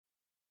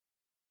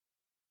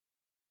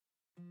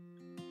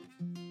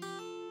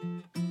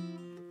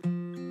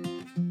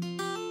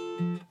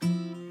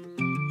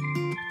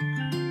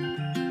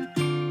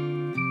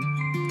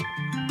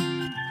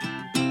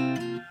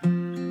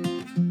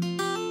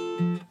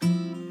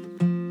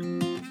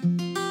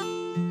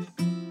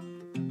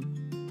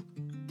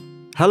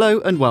Hello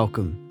and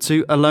welcome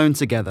to Alone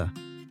Together,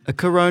 a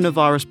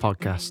coronavirus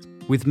podcast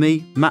with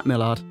me, Matt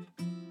Millard.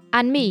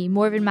 And me,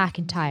 Morven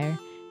McIntyre.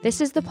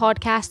 This is the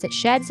podcast that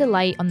sheds a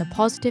light on the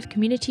positive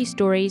community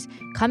stories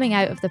coming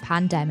out of the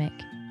pandemic.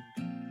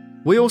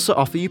 We also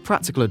offer you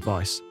practical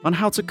advice on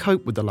how to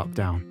cope with the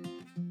lockdown.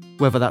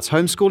 Whether that's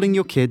homeschooling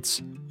your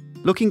kids,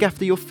 looking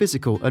after your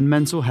physical and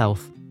mental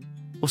health,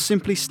 or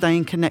simply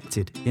staying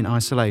connected in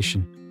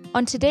isolation.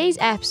 On today's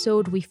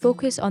episode, we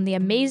focus on the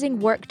amazing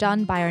work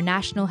done by our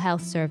National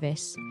Health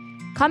Service.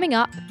 Coming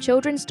up,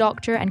 children's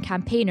doctor and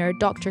campaigner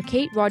Dr.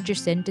 Kate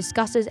Rogerson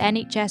discusses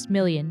NHS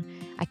Million,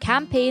 a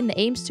campaign that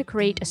aims to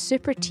create a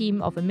super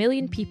team of 1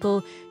 million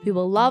people who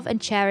will love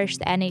and cherish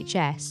the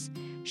NHS.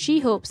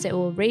 She hopes it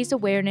will raise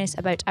awareness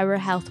about our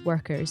health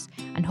workers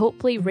and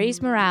hopefully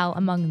raise morale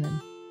among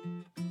them.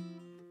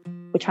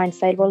 We're trying to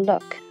say, well,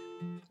 look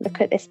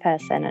at this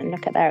person and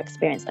look at their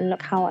experience and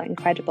look how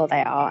incredible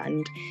they are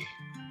and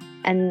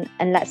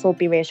let's all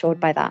be reassured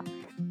by that.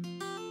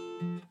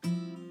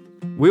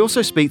 We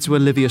also speak to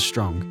Olivia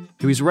Strong,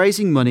 who is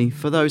raising money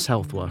for those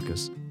health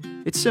workers.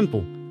 It's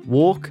simple.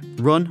 Walk,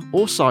 run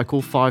or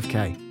cycle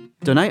 5k,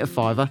 donate a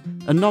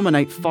 £5 and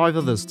nominate 5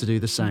 others to do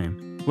the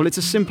same. Well, it's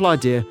a simple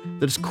idea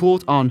that has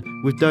caught on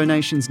with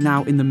donations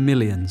now in the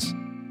millions.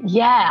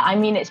 Yeah, I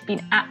mean, it's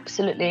been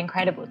absolutely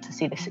incredible to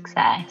see the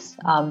success.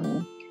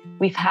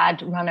 We've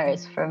had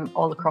runners from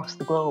all across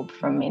the globe,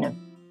 from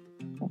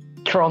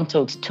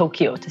Toronto to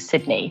Tokyo to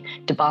Sydney,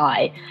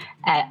 Dubai,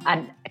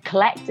 and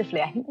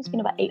collectively, I think there's been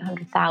about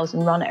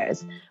 800,000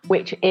 runners,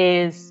 which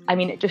is, I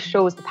mean, it just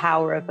shows the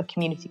power of a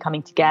community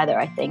coming together,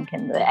 I think,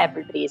 and that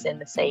everybody is in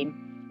the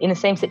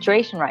same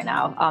situation right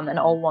now, and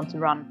all want to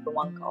run for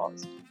one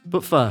cause.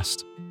 But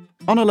first,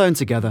 on Alone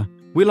Together,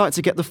 we like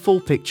to get the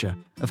full picture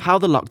of how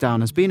the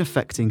lockdown has been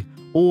affecting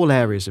all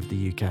areas of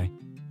the UK.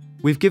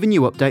 We've given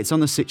you updates on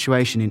the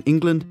situation in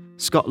England,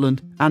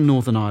 Scotland and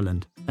Northern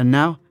Ireland, and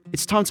now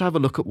it's time to have a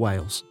look at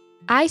Wales.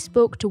 I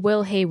spoke to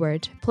Will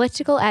Hayward,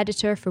 political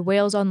editor for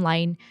Wales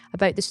Online,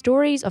 about the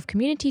stories of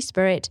community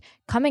spirit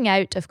coming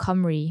out of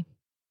Cymru.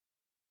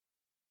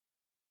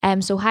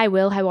 So hi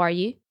Will, how are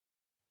you?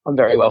 I'm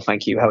very well,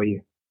 thank you. How are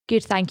you?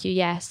 Good, thank you,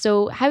 yeah.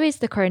 So how is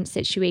the current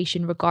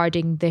situation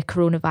regarding the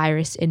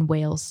coronavirus in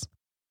Wales?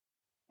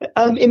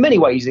 In many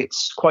ways,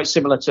 it's quite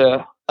similar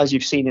to, as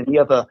you've seen in the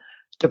other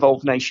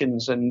devolved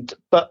nations.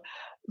 But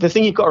the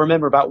thing you've got to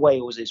remember about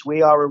Wales is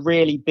we are a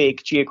really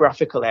big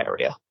geographical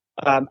area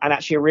and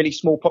actually a really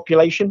small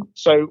population.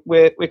 So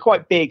we're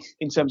quite big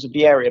in terms of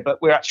the area,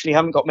 but we actually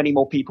haven't got many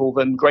more people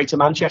than Greater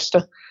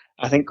Manchester.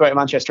 I think Greater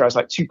Manchester has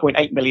like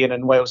 2.8 million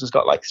and Wales has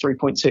got like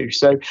 3.2.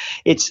 So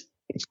it's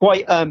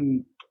quite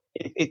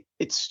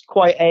it's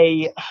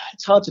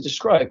hard to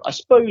describe. I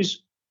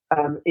suppose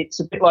it's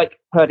a bit like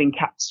herding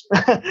cats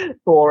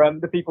for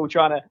the people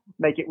trying to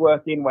make it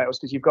work in Wales,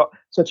 because you've got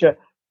such a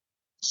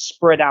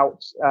spread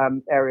out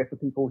area for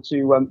people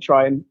to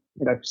try and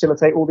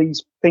facilitate all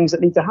these things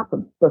that need to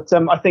happen. But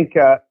I think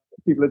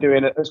people are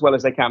doing it as well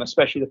as they can,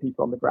 especially the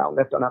people on the ground.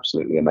 They've done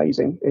absolutely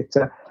amazing.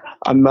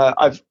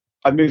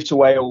 I moved to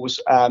Wales.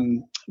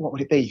 What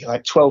would it be,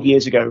 like 12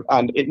 years ago,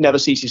 and it never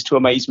ceases to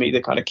amaze me,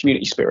 the kind of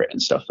community spirit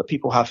and stuff that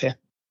people have here.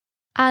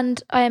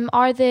 And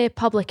are the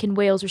public in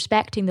Wales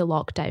respecting the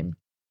lockdown?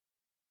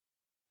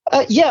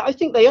 Yeah, I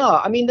think they are.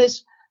 I mean,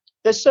 there's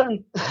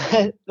certain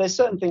there's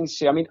certain things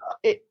here. I mean,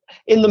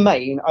 in the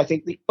main, I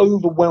think the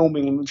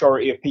overwhelming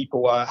majority of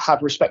people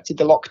have respected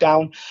the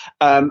lockdown,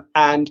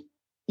 and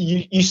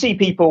you see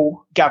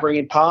people gathering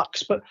in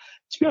parks. But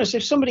to be honest,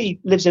 if somebody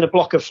lives in a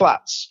block of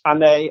flats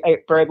and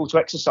they're able to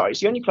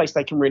exercise, the only place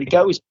they can really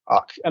go is a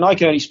park. And I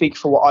can only speak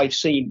for what I've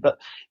seen, but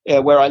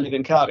where I live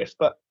in Cardiff.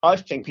 But I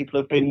think people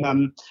have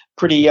been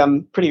pretty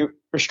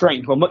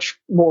restrained, well, much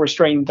more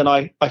restrained than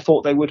I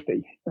thought they would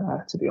be,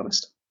 to be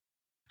honest.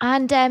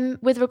 And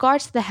with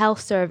regards to the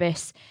health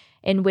service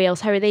in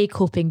Wales, how are they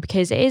coping?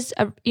 Because it is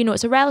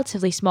it's a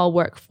relatively small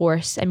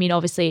workforce. I mean,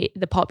 obviously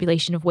the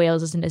population of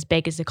Wales isn't as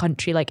big as a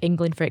country like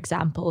England, for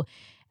example.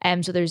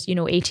 So there's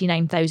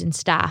 89,000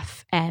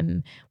 staff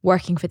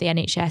working for the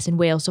NHS in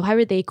Wales. So how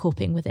are they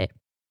coping with it?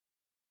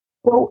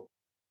 Well,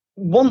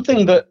 one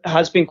thing that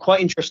has been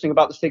quite interesting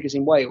about the figures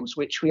in Wales,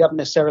 which we haven't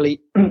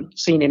necessarily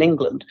seen in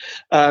England,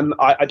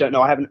 I don't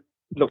know, I haven't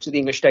looked at the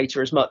English data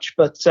as much,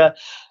 but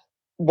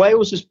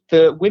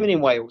the women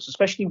in Wales,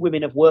 especially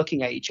women of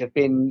working age, have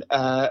been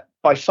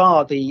by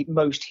far the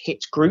most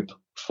hit group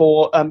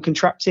for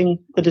contracting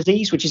the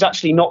disease, which is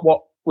actually not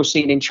what was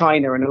seen in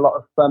China and a lot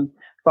of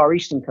Far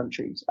Eastern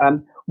countries.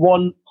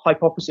 One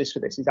hypothesis for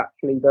this is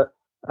actually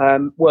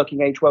that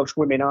working age Welsh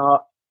women are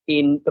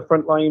in the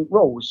frontline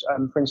roles.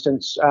 For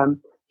instance,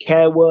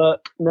 care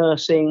work,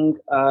 nursing,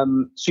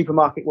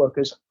 supermarket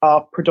workers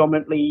are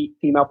predominantly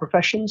female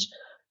professions.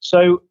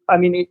 So, I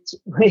mean, it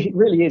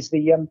really is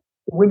the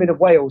women of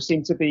Wales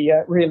seem to be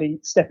really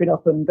stepping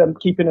up and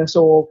keeping us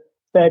all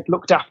fed,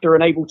 looked after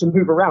and able to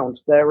move around.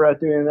 They're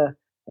doing an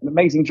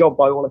amazing job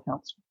by all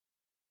accounts.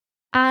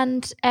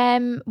 And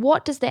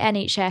what does the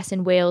NHS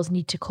in Wales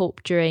need to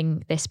cope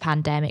during this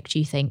pandemic, do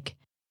you think?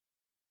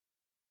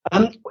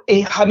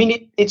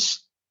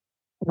 It's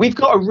we've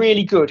got a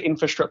really good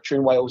infrastructure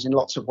in Wales in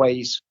lots of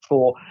ways.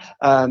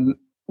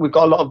 We've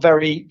got a lot of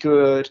very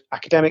good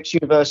academics,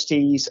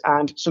 universities,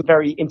 and some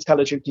very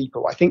intelligent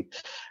people. I think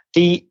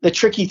the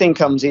tricky thing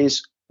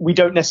is we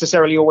don't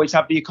necessarily always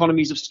have the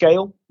economies of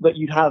scale that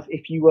you'd have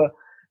if you were,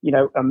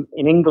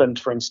 in England,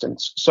 for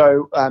instance.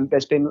 So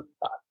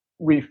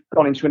we've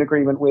gone into an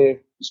agreement with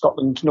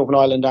Scotland, Northern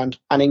Ireland,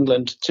 and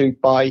England to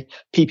buy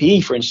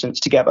PPE, for instance,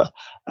 together.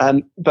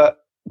 But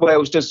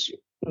Wales does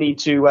need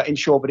to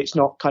ensure that it's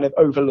not kind of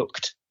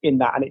overlooked in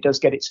that, and it does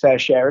get its fair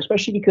share,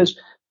 especially because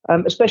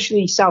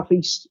especially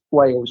southeast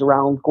Wales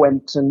around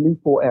Gwent and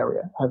Newport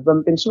area have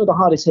been some of the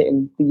hardest hit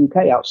in the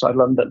UK outside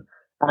London.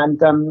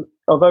 And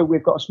although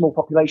we've got a small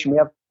population, we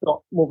have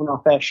got more than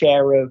our fair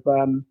share of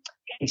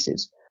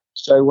cases.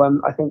 So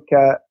I think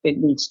it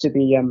needs to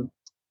be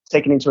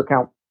taken into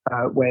account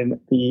when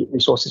the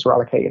resources are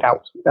allocated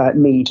out,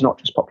 need, not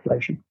just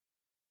population.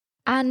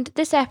 And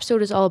this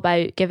episode is all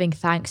about giving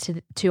thanks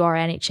to our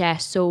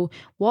NHS. So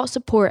what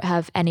support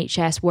have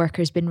NHS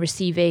workers been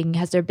receiving?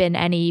 Has there been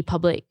any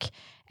public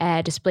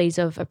displays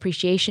of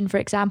appreciation, for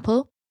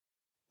example?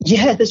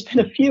 Yeah, there's been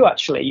a few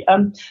actually.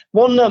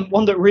 One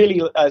that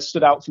really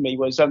stood out for me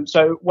was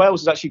so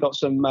Wales has actually got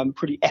some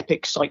pretty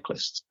epic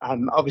cyclists.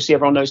 Obviously,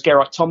 everyone knows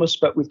Geraint Thomas,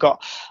 but we've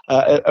got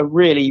a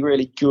really,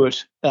 really good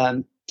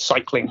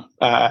cycling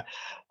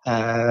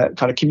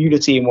kind of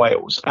community in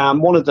Wales.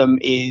 One of them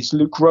is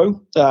Luke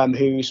Rowe,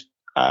 who's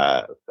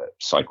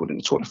cycled in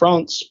the Tour de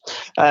France.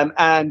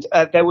 And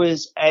there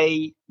was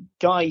a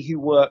guy who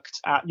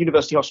worked at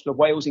University Hospital of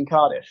Wales in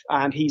Cardiff,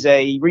 and he's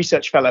a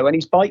research fellow, and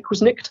his bike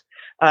was nicked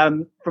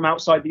from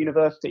outside the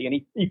university.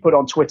 And he put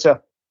on Twitter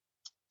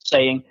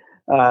saying,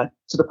 to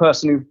the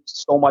person who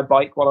stole my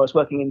bike while I was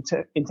working in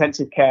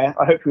intensive care,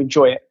 I hope you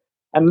enjoy it.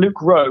 And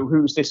Luke Rowe,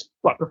 who's this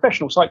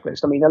professional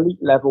cyclist,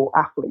 elite level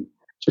athlete,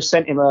 just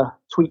sent him a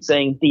tweet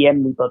saying,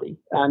 DM me, buddy.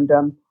 And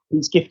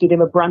he's gifted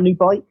him a brand new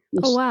bike.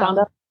 Oh,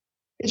 wow.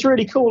 It's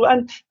really cool.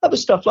 And other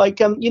stuff like,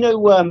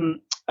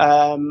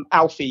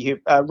 Alfie, who,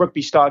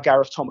 rugby star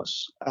Gareth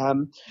Thomas.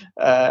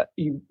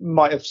 You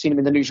might have seen him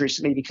in the news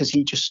recently because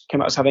he just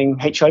came out as having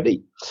HIV.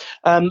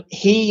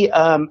 He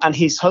and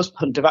his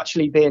husband have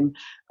actually been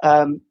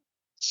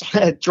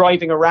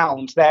driving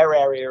around their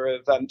area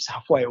of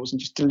South Wales and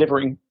just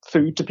delivering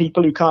food to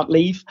people who can't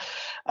leave.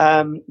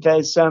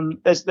 There's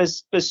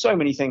so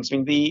many things.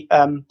 The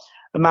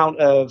amount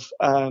of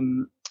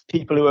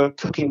people who are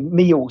cooking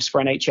meals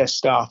for NHS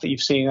staff that you've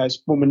seen. There's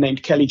a woman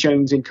named Kelly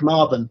Jones in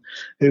Carmarthen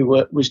who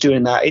was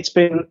doing that. It's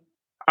been,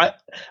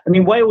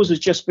 Wales has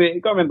just been,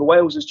 you've got to remember,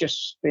 Wales has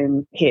just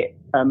been hit,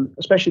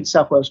 especially the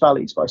South Wales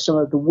valleys, by some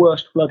of the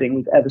worst flooding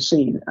we've ever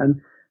seen.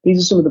 And these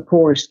are some of the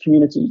poorest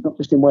communities, not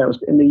just in Wales,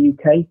 but in the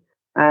UK.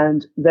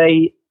 And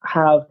they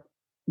have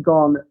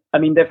gone,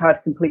 they've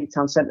had complete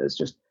town centres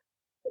just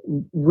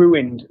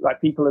ruined.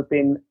 People have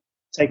been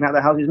taken out of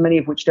their houses, many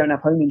of which don't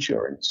have home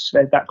insurance.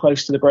 They're that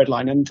close to the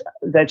breadline, and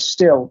they've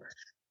still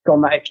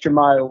gone that extra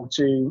mile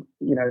to,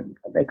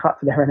 they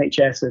clap for their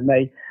NHS, and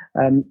they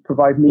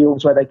provide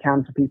meals where they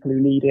can for people who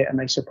need it, and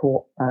they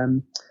support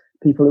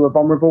people who are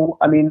vulnerable.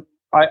 I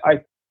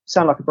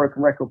sound like a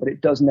broken record, but it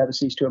does never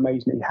cease to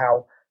amaze me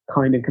how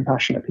kind and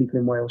compassionate people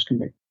in Wales can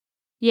be.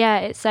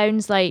 Yeah, it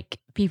sounds like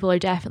people are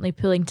definitely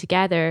pulling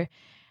together.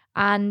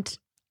 And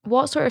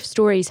what sort of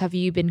stories have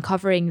you been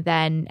covering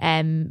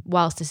then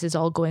whilst this is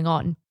all going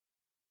on?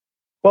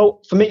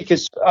 Well, for me,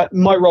 because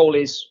my role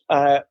is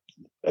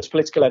as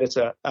political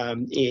editor,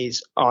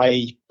 is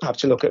I have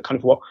to look at kind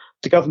of what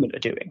the government are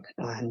doing,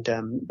 and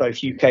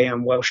both UK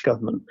and Welsh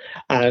government,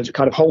 and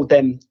kind of hold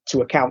them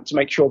to account to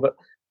make sure that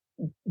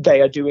they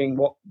are doing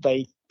what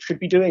they should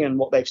be doing and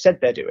what they've said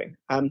they're doing.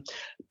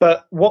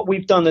 But what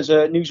we've done as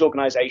a news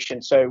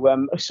organisation, so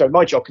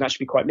my job can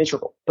actually be quite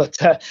miserable, but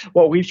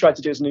what we've tried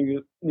to do as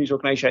a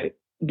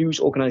news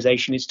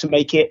organisation is to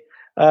make it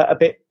a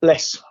bit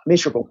less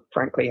miserable,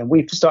 frankly. And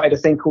we've started a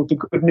thing called the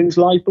Good News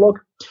Live blog.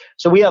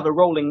 So we have a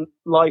rolling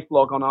live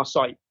blog on our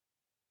site,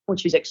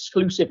 which is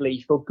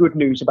exclusively for good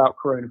news about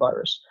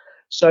coronavirus.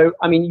 So,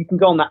 you can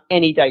go on that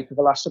any day for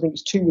the last, I think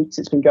it's 2 weeks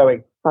it's been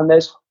going. And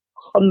there's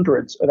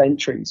hundreds of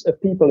entries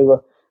of people who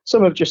are,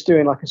 some are just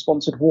doing like a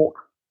sponsored walk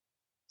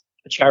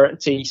for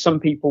charity. Some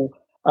people,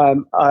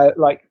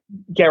 like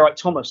Geraint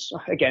Thomas,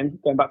 again,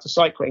 going back to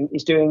cycling,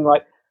 is doing I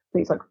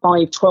think it's like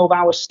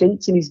 12-hour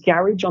stints in his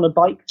garage on a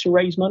bike to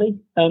raise money.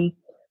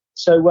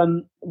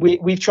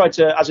 We've tried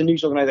to, as a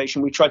news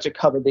organisation, we tried to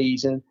cover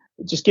these and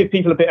just give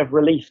people a bit of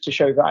relief to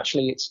show that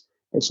actually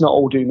it's not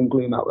all doom and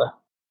gloom out there.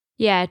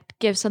 Yeah,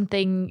 give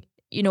something,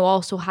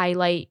 also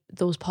highlight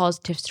those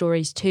positive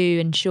stories too,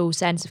 and show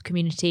sense of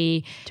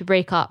community to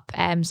break up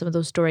some of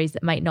those stories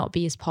that might not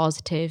be as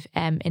positive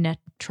in a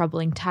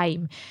troubling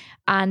time.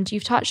 And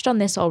you've touched on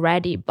this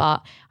already,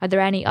 but are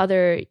there any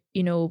other,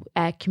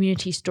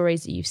 community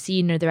stories that you've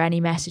seen? Are there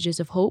any messages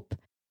of hope?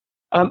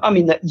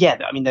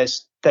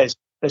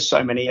 There's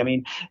so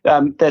many.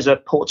 There's a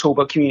Port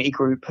Talbot community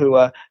group who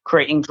are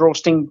creating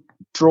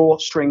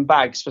drawstring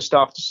bags for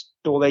staff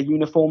all their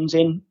uniforms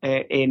in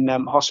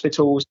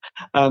hospitals.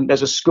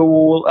 There's a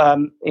school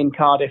in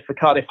Cardiff, for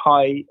Cardiff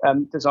High,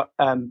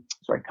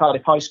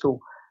 Cardiff High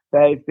School.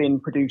 They've been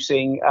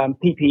producing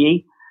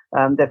PPE.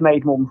 They've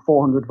made more than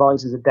 400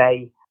 visors a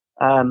day.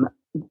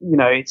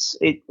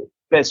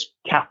 There's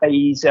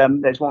cafes.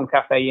 There's one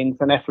cafe in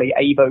Llanelli,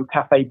 Avo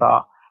Cafe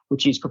Bar,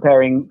 which is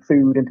preparing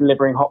food and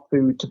delivering hot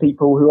food to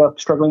people who are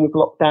struggling with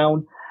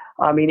lockdown.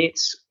 I mean, it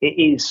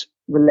is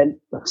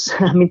relentless.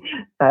 I mean,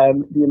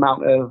 the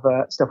amount of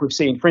stuff we've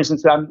seen. For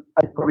instance, I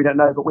probably don't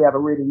know, but we have a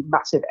really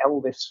massive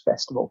Elvis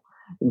festival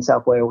in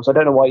South Wales. I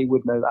don't know why you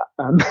would know that.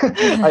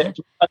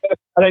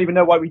 I don't even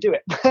know why we do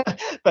it.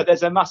 But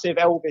there's a massive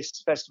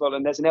Elvis festival,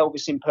 and there's an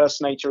Elvis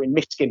impersonator in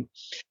Miskin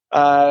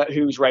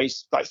who's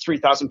raised like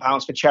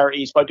 £3,000 for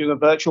charities by doing a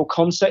virtual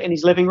concert in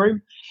his living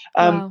room.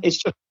 Wow. It's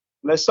just,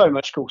 there's so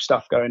much cool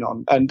stuff going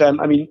on. And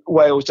I mean,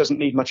 Wales doesn't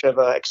need much of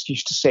an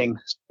excuse to sing.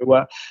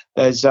 So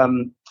there's a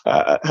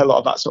lot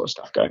of that sort of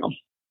stuff going on.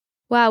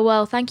 Wow.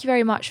 Well, thank you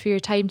very much for your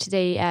time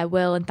today,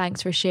 Will, and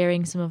thanks for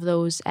sharing some of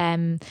those,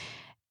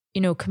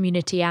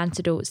 community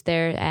antidotes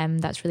there.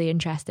 That's really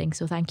interesting.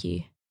 So thank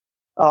you.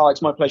 Oh,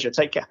 it's my pleasure.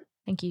 Take care.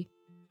 Thank you.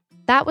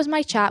 That was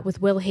my chat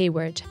with Will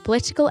Hayward,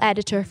 political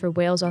editor for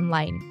Wales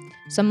Online.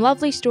 Some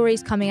lovely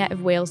stories coming out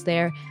of Wales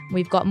there, and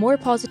we've got more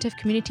positive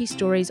community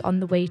stories on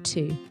the way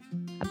too.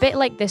 A bit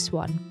like this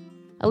one.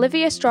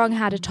 Olivia Strong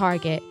had a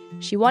target.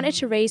 She wanted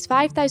to raise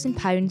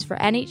 £5,000 for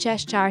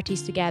NHS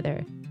charities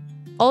together.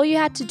 All you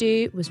had to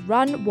do was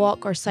run,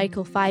 walk or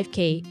cycle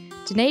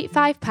 5k, donate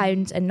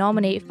 £5 and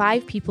nominate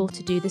 5 people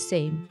to do the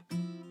same.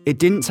 It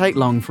didn't take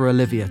long for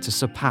Olivia to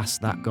surpass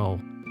that goal.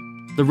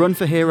 The Run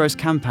for Heroes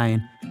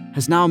campaign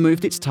has now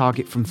moved its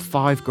target from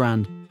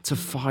 £5,000 to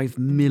 £5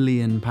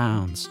 million.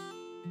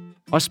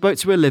 I spoke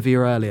to Olivia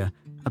earlier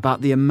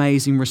about the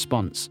amazing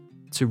response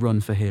to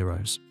Run for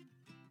Heroes.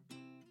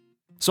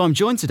 So I'm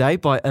joined today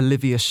by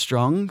Olivia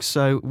Strong.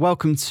 So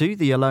welcome to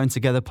the Alone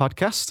Together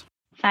podcast.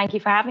 Thank you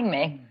for having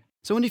me.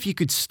 So I wonder if you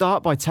could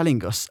start by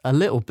telling us a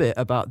little bit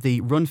about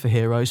the Run for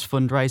Heroes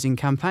fundraising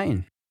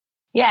campaign.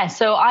 Yeah,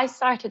 so I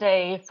started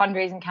a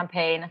fundraising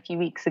campaign a few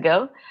weeks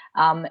ago.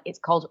 It's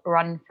called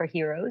Run for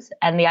Heroes.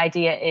 And the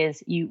idea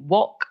is you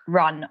walk,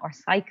 run or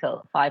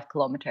cycle 5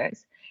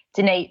 kilometres,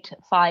 donate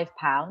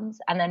 £5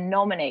 and then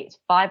nominate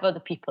 5 other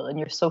people in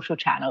your social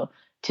channel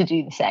to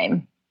do the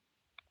same.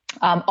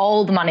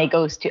 All the money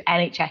goes to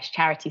NHS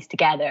Charities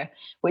Together,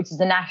 which is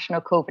a national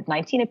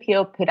COVID-19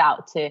 appeal put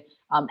out to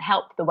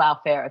help the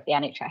welfare of the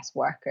NHS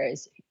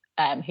workers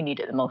who need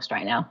it the most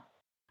right now.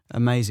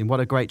 Amazing. What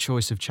a great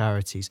choice of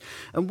charities.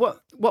 And what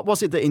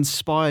was it that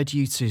inspired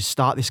you to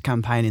start this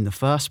campaign in the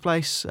first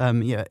place? Are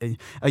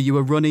you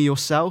a runner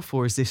yourself,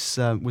 or was this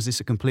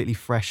a completely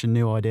fresh and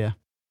new idea?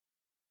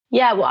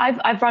 Yeah, well,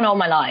 I've run all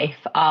my life,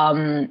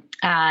 and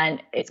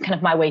it's kind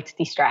of my way to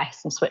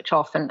de-stress and switch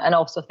off and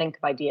also think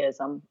of ideas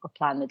or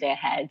plan the day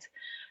ahead.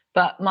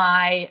 But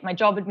my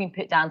job had been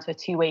put down to a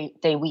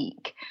 2-day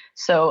week.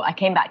 So I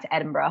came back to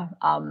Edinburgh.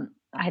 I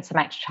had some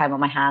extra time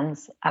on my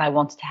hands and I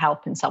wanted to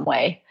help in some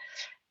way.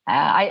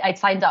 I'd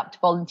signed up to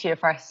volunteer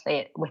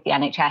firstly with the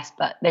NHS,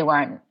 but they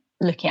weren't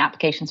looking at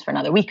applications for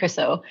another week or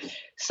so.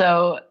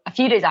 So a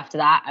few days after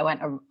that, I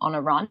went on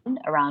a run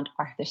around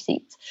Arthur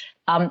Seat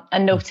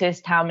and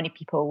noticed how many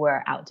people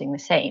were out doing the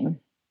same.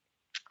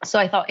 So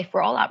I thought, if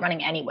we're all out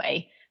running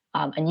anyway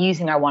and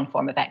using our one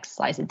form of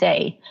exercise a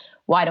day,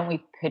 why don't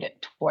we put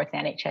it towards the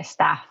NHS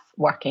staff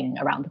working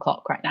around the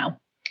clock right now?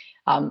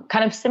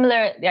 Kind of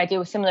similar, the idea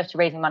was similar to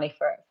raising money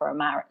for a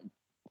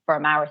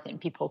marathon.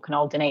 People can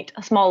all donate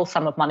a small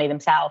sum of money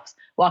themselves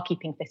while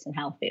keeping fit and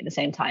healthy at the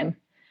same time.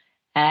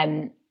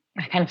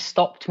 I kind of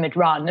stopped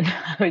mid-run and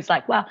I was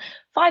like, well,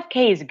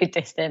 5k is a good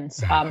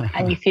distance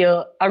and you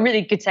feel a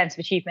really good sense of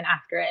achievement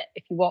after it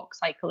if you walk,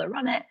 cycle or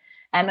run it.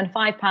 And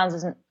 £5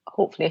 isn't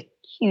hopefully a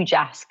huge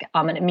ask,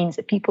 and it means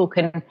that people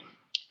can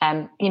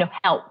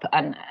help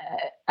and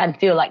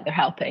feel like they're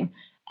helping.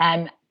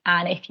 And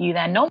if you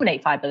then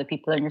nominate 5 other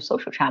people in your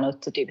social channels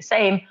to do the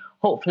same,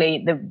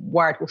 hopefully the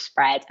word will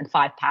spread and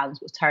 £5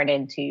 will turn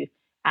into,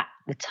 at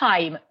the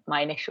time,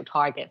 my initial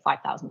target,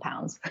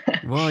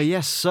 £5,000. Well,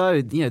 yes.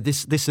 So,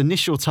 this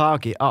initial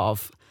target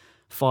of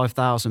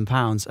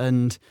 £5,000,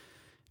 and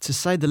to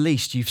say the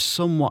least, you've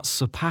somewhat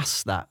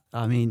surpassed that.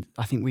 I mean,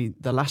 I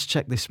think the last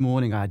check this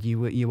morning I had, you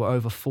were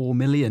over 4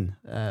 million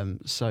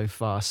so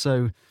far.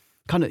 So,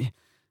 kind of,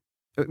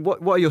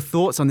 what are your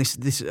thoughts on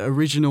this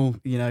original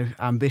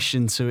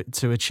ambition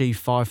to achieve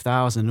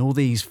 5,000? All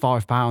these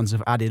 £5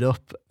 have added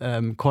up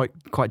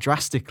quite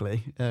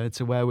drastically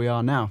to where we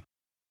are now.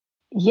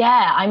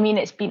 Yeah, I mean,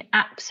 it's been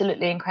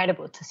absolutely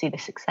incredible to see the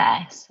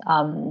success.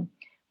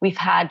 We've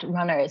had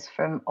runners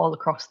from all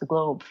across the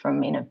globe,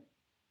 from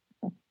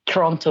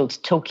Toronto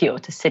to Tokyo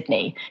to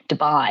Sydney,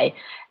 Dubai,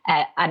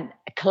 and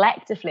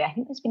collectively, I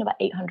think there's been about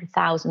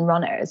 800,000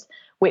 runners,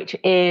 which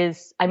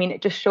is, I mean,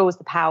 it just shows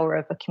the power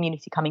of a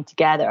community coming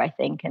together, I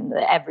think, and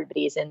that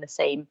everybody is in the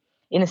same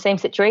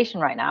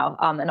situation right now,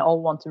 and all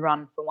want to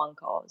run for one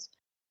cause.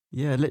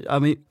 Yeah, I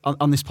mean,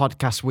 on this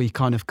podcast, we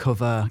kind of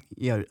cover,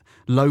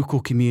 local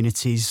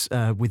communities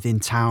within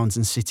towns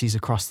and cities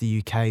across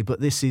the UK. But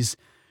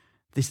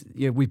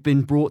we've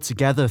been brought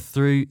together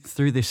through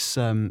this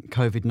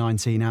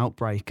COVID-19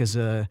 outbreak as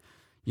a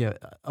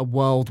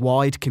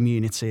worldwide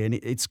community, and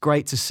it's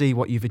great to see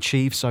what you've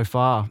achieved so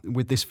far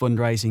with this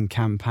fundraising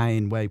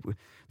campaign, where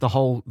the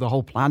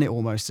whole planet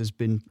almost has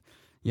been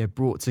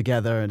brought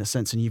together in a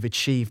sense, and you've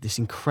achieved this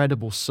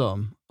incredible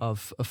sum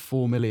of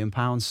 £4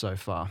 million so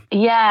far.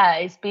 Yeah,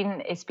 it's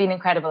been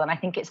incredible, and I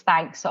think it's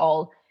thanks to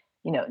all,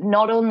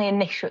 not only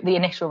the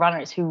initial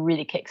runners who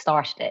really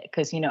kickstarted it,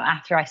 because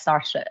after I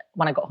started it,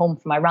 when I got home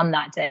from my run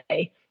that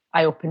day,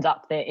 I opened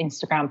up the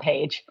Instagram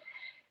page.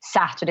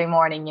 Saturday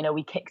morning,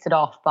 we kicked it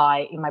off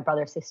by my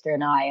brother, sister,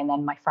 and I, and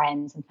then my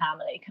friends and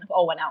family kind of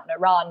all went out on a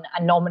run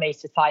and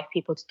nominated 5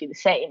 people to do the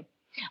same.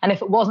 And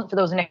if it wasn't for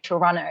those initial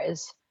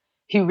runners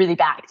who really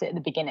backed it at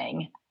the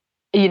beginning,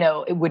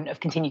 it wouldn't have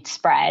continued to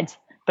spread.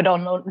 But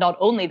not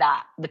only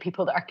that, the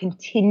people that are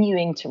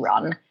continuing to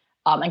run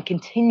and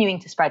continuing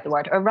to spread the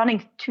word are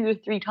running 2 or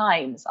 3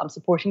 times,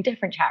 supporting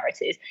different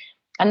charities.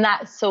 And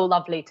that's so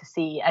lovely to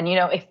see. And,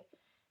 if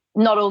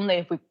not only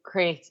if we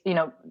create,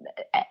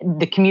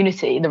 the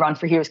community, the Run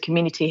for Heroes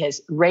community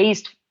has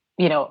raised,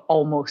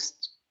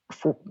 almost,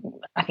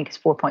 I think it's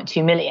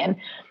 4.2 million,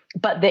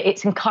 but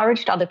it's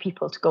encouraged other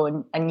people to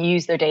go and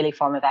use their daily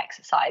form of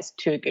exercise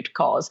to a good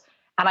cause.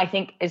 And I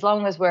think as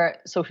long as we're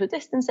social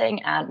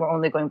distancing and we're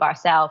only going by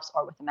ourselves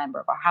or with a member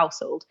of our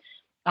household,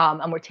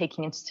 and we're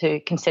taking into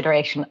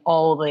consideration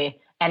all the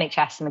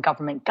NHS and the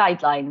government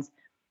guidelines,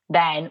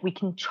 then we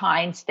can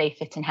try and stay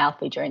fit and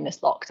healthy during this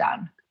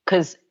lockdown.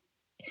 Because,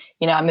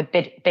 I'm a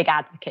big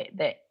advocate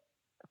that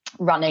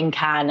running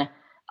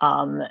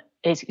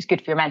is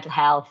good for your mental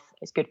health,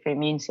 it's good for your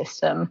immune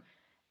system.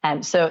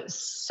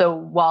 So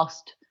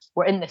whilst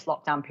we're in this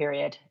lockdown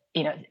period,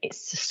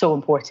 it's so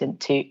important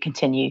to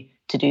continue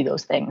to do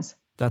those things.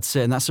 That's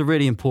it, and that's a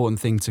really important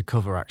thing to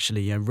cover.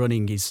 Actually,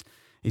 running is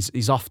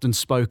often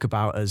spoke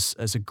about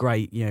as a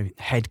great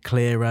head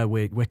clearer.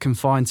 We're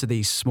confined to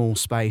these small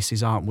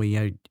spaces, aren't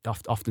we?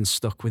 Often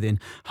stuck within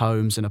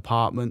homes and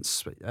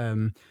apartments.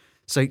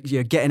 So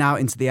getting out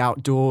into the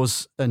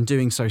outdoors and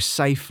doing so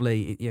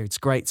safely, it's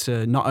great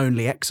to not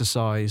only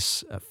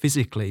exercise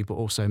physically but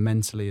also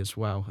mentally as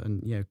well,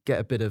 and get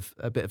a bit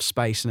of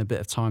space and a bit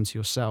of time to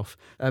yourself.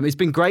 It's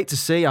been great to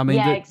see. I mean,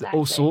 exactly.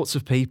 All sorts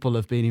of people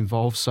have been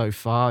involved so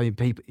far.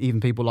 Even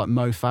people like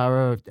Mo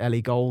Farah,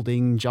 Ellie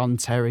Goulding, John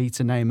Terry,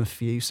 to name a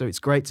few. So it's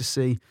great to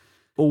see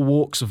all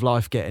walks of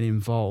life getting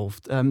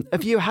involved.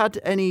 Have you had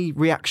any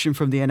reaction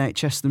from the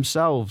NHS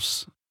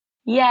themselves?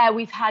 Yeah,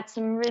 we've had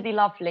some really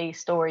lovely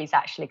stories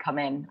actually come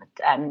in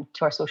to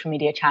our social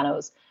media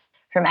channels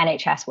from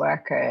NHS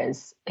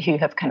workers who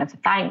have kind of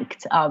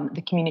thanked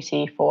the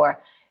community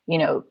for,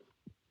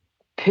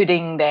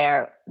 putting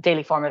their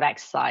daily form of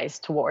exercise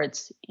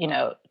towards,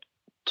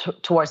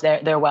 towards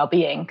their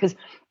well-being, because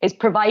it's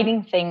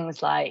providing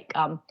things like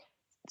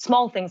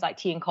small things like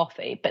tea and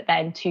coffee, but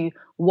then to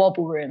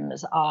wobble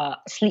rooms,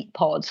 sleep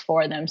pods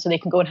for them so they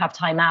can go and have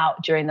time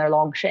out during their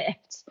long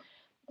shifts.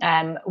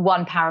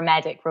 One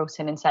paramedic wrote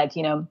in and said,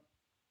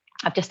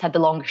 I've just had the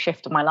longest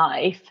shift of my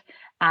life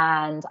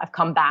and I've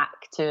come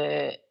back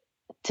to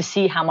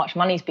see how much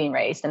money's being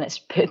raised, and it's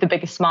put the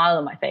biggest smile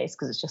on my face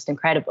because it's just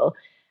incredible.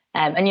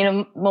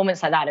 And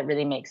moments like that, it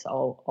really makes it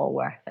all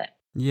worth it.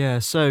 Yeah.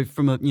 So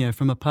from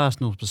a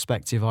personal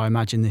perspective, I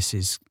imagine this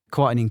is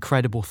quite an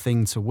incredible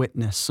thing to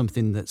witness.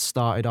 Something that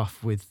started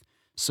off with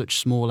such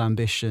small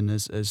ambition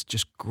has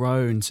just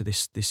grown to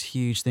this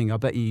huge thing. I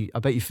bet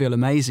you feel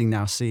amazing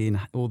now seeing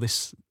all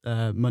this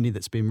money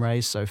that's been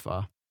raised so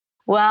far.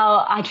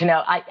 Well, I don't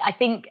know. I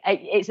think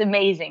it's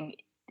amazing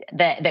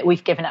that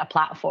we've given it a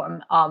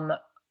platform.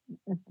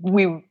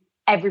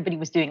 Everybody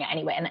was doing it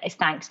anyway, and it's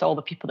thanks to all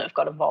the people that have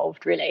got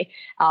involved, really.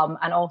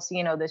 And also,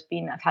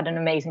 I've had an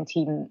amazing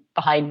team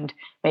behind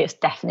me. It's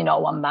definitely not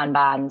a one-man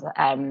band.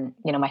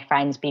 My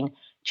friend's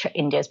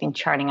India's been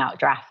churning out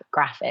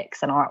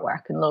graphics and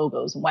artwork and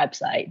logos and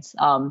websites.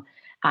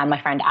 And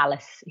my friend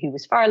Alice, who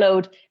was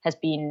furloughed, has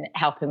been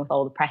helping with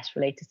all the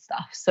press-related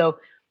stuff. So,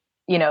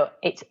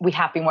 we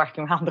have been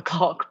working around the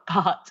clock,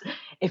 but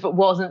if it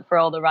wasn't for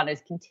all the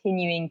runners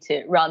continuing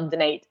to run,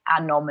 donate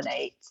and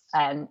nominate,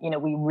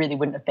 we really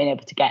wouldn't have been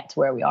able to get to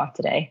where we are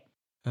today.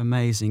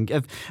 Amazing.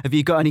 Have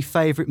you got any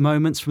favourite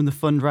moments from the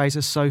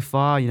fundraiser so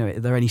far? Are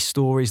there any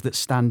stories that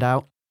stand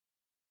out?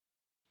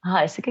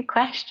 It's a good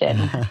question.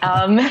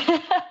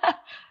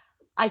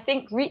 I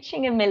think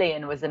reaching 1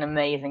 million was an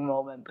amazing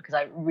moment because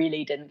I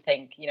really didn't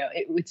think,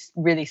 it would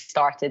really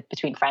started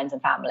between friends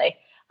and family.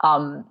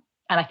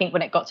 And I think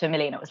when it got to 1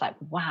 million, it was like,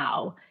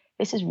 wow,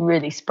 this is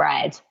really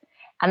spread.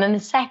 And then the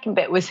second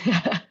bit was,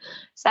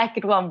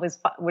 second one was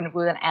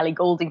when Ellie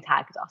Goulding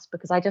tagged us,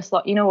 because I just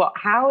thought,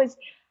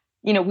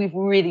 we've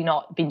really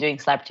not been doing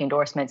celebrity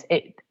endorsements.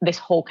 This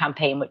whole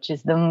campaign, which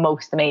is the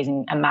most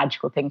amazing and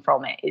magical thing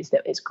from it, is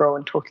that it's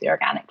grown totally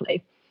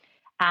organically.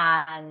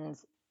 And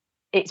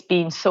it's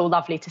been so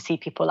lovely to see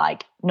people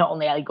like not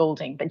only Ellie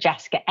Goulding, but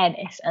Jessica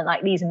Ennis and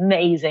like these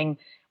amazing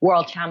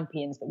world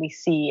champions that we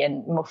see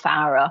in Mo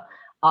Farah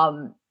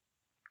on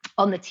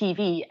the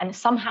TV, and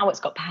somehow it's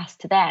got passed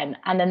to them,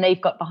 and then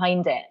they've got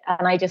behind it.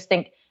 And I just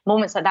think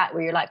moments like that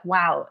where you're like,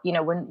 wow,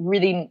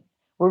 we're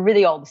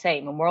really all the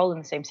same, and we're all in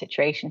the same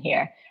situation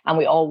here, and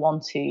we all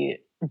want to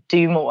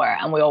do more,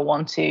 and we all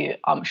want to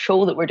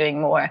show that we're doing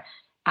more,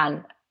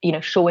 and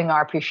showing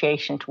our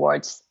appreciation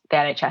towards the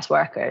NHS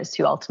workers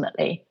who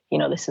ultimately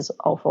this is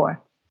all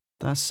for.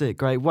 That's it.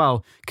 Great.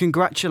 Well,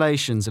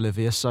 congratulations,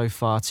 Olivia, so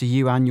far to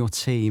you and your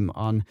team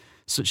on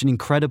such an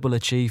incredible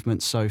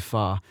achievement so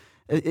far.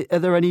 Are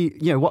there any,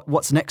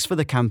 what's next for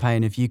the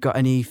campaign? Have you got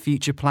any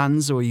future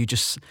plans, or are you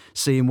just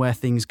seeing where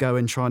things go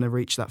and trying to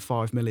reach that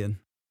 5 million?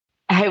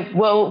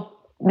 Well,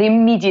 the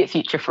immediate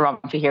future for Run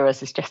for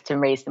Heroes is just to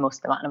raise the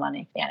most amount of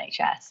money for the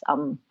NHS.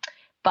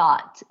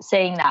 But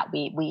saying that,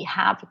 we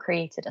have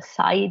created a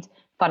side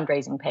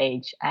fundraising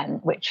page,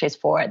 which is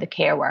for the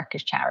Care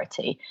Workers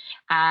charity.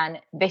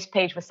 And this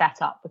page was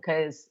set up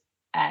because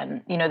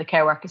the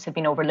care workers have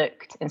been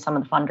overlooked in some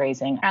of the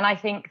fundraising. And I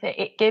think that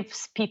it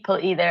gives people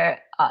either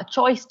a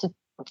choice to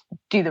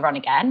do the run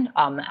again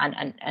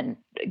and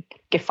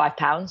give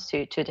 £5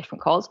 to a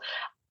different cause,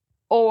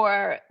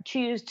 or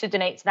choose to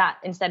donate to that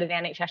instead of the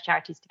NHS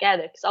charities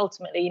together. Because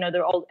ultimately,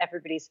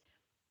 everybody's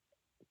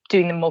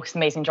doing the most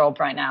amazing job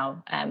right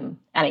now.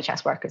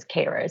 NHS workers,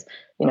 carers,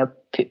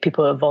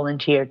 people who have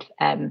volunteered,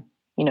 to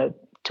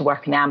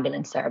work in the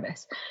ambulance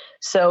service.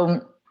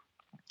 So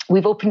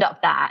we've opened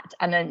up that.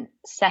 And then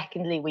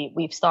secondly,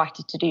 we've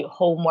started to do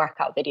home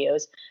workout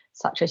videos,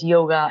 such as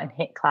yoga and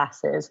HIIT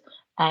classes,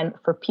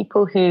 for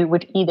people who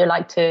would either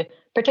like to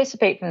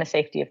participate from the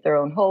safety of their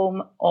own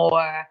home,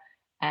 or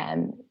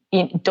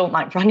don't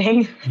like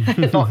running.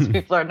 Lots of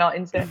people are not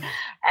into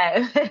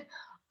it.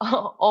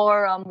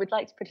 Or would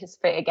like to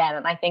participate again.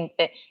 And I think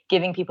that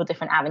giving people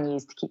different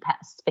avenues to keep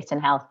fit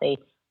and healthy,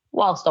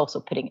 whilst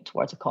also putting it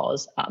towards a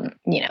cause,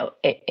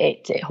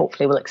 it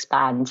hopefully will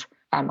expand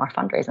our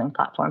fundraising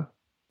platform.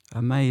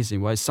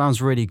 Amazing. Well, it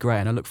sounds really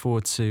great, and I look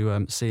forward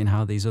to seeing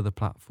how these other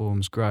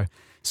platforms grow.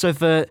 So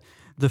for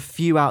the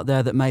few out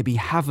there that maybe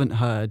haven't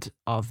heard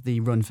of the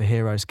Run for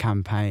Heroes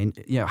campaign,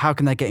 how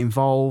can they get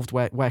involved?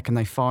 Where can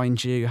they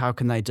find you? How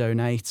can they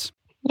donate?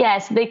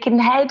 Yes, they can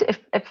head,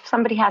 if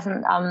somebody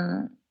hasn't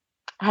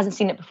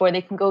seen it before,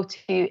 they can go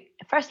to,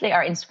 firstly,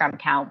 our Instagram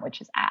account, which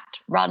is at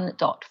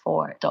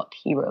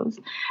run.for.heroes.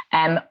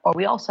 Or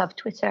we also have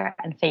Twitter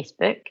and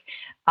Facebook.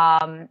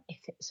 If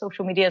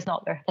social media is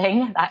not their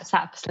thing, that's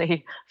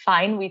absolutely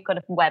fine. We've got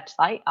a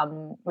website,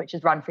 which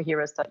is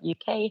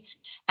runforheroes.uk,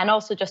 and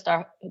also just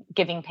our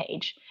giving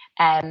page.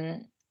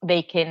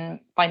 They can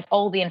find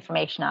all the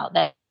information out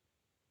there.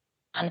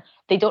 And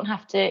they don't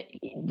have to,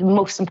 the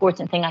most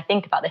important thing I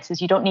think about this is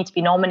you don't need to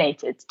be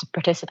nominated to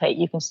participate.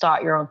 You can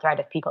start your own thread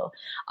of people.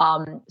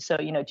 So,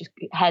 just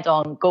head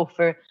on, go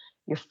for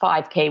your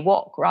 5K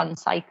walk, run,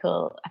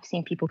 cycle. I've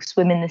seen people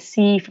swim in the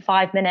sea for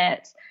 5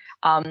 minutes,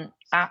 and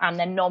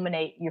then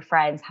nominate your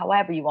friends,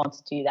 however you want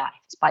to do that.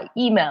 If it's by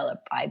email or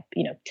by,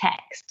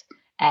 text.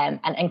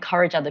 And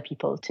encourage other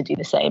people to do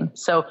the same.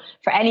 So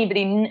for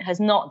anybody who has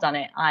not done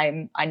it,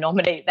 I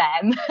nominate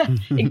them,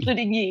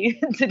 including you,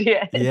 to do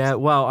it. Yeah,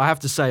 well, I have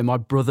to say, my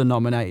brother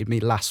nominated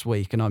me last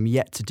week, and I'm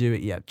yet to do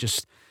it yet,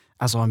 just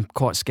as I'm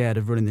quite scared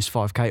of running this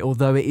 5K,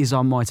 although it is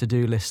on my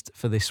to-do list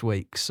for this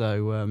week.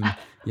 So,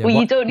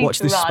 you don't need watch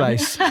to this run.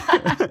 Space.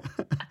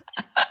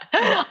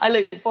 I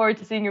look forward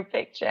to seeing your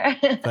picture.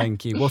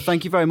 Thank you. Well,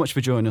 thank you very much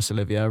for joining us,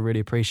 Olivia. I really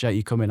appreciate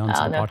you coming on to the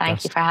podcast.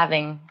 Thank you for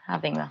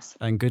having us.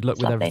 And good luck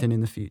with everything in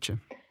the future.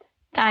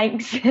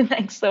 Thanks.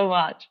 Thanks so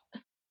much.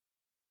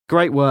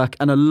 Great work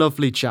and a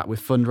lovely chat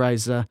with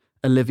fundraiser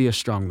Olivia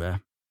Strong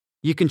there.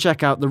 You can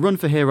check out the Run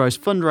for Heroes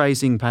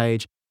fundraising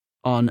page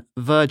on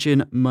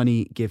Virgin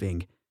Money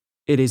Giving.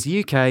 It is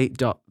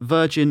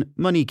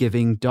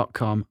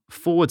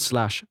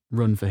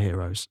uk.virginmoneygiving.com/Run for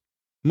Heroes.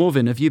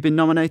 Morvin, have you been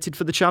nominated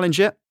for the challenge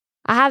yet?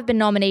 I have been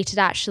nominated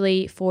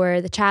actually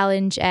for the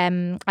challenge.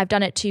 I've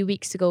done it 2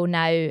 weeks ago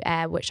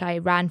now, which I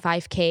ran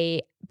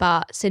 5K.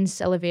 But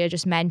since Olivia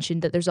just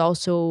mentioned that there's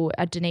also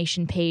a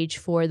donation page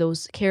for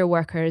those care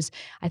workers,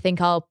 I think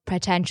I'll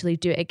potentially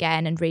do it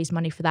again and raise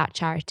money for that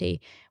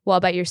charity. What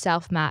about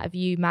yourself, Matt? Have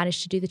you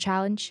managed to do the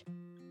challenge?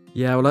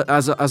 Yeah, well,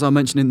 as I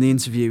mentioned in the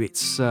interview,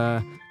 it's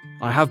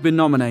I have been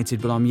nominated,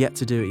 but I'm yet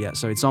to do it yet.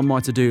 So it's on my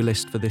to-do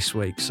list for this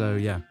week. So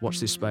yeah, watch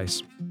this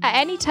space. At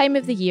any time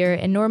of the year,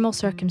 in normal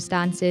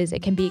circumstances,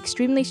 it can be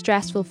extremely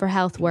stressful for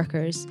health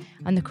workers,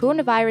 and the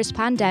coronavirus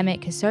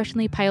pandemic has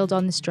certainly piled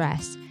on the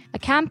stress. A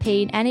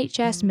campaign,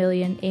 NHS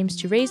Million, aims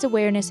to raise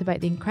awareness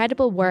about the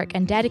incredible work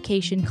and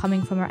dedication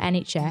coming from our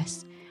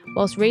NHS,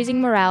 whilst raising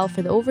morale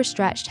for the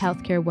overstretched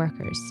healthcare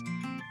workers.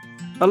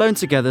 Alone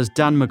Together's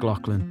Dan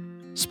McLaughlin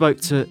spoke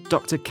to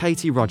Dr.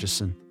 Katie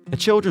Rogerson, a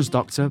children's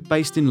doctor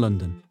based in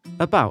London,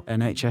 about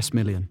NHS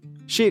Million.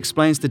 She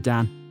explains to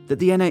Dan that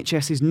the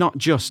NHS is not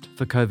just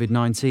for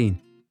COVID-19,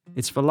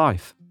 it's for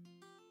life.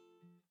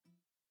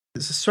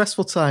 It's a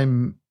stressful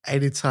time,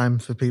 any time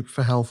for people,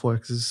 for health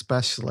workers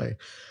especially.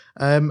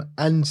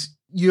 And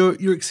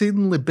you're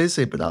exceedingly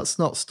busy, but that's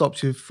not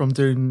stopped you from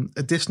doing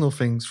additional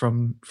things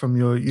from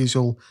your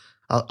usual.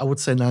 I would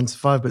say 9 to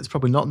 5, but it's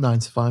probably not 9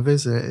 to 5,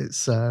 is it?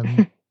 It's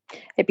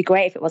It'd be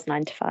great if it was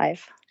 9 to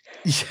 5.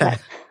 yeah,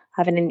 Like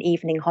having an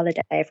evening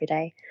holiday every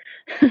day.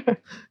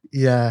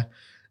 yeah.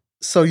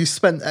 So you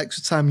spent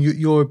extra time.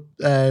 You're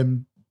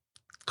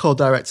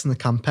co-directing the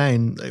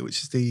campaign,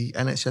 which is the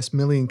NHS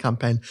Million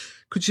campaign.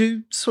 Could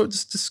you sort of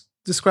just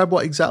describe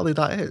what exactly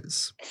that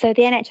is? So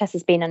the NHS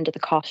has been under the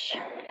cosh,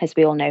 as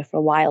we all know, for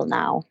a while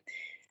now.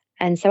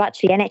 And so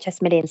actually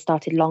NHS Million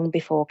started long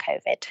before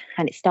COVID,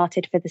 and it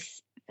started for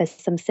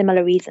some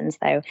similar reasons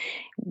though.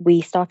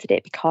 We started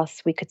it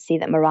because we could see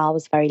that morale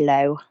was very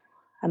low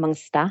among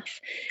staff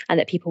and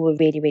that people were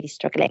really, really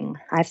struggling.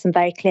 I have some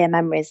very clear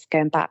memories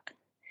going back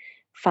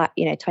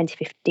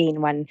 2015,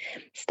 when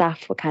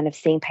staff were kind of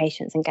seeing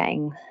patients and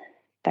getting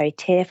very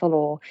tearful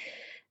or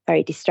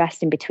very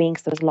distressed in between,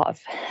 because there was a lot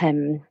of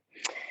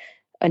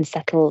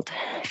unsettled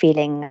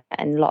feeling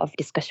and a lot of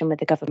discussion with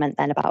the government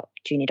then about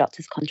junior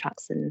doctors'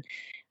 contracts and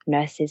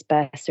nurses'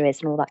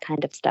 bursaries and all that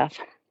kind of stuff.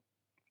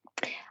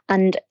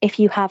 And if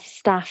you have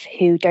staff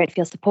who don't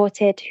feel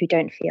supported, who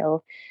don't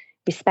feel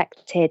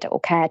respected or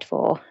cared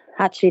for,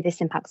 actually this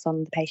impacts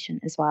on the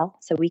patient as well.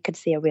 So we could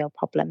see a real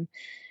problem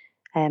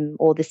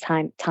all this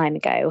time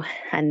ago,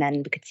 and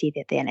then we could see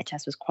that the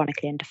NHS was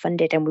chronically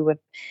underfunded, and we were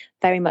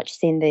very much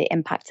seeing the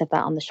impact of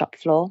that on the shop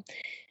floor.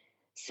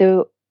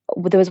 So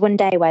there was one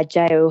day where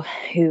Joe,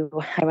 who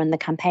I run the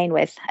campaign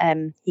with,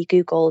 he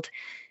Googled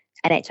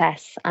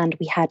NHS, and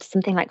we had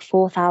something like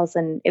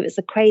 4,000. It was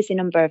a crazy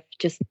number of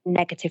just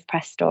negative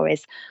press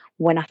stories,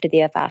 one after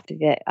the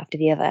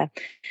other.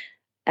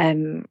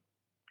 And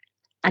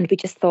we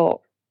just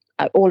thought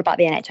all about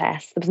the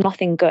NHS. There was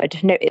nothing good.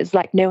 No, it was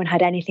like no one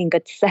had anything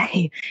good to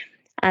say.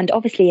 And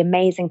obviously,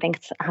 amazing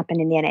things happen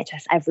in the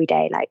NHS every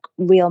day, like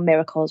real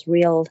miracles,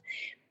 really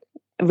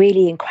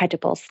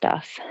incredible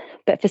stuff.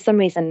 But for some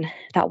reason,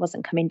 that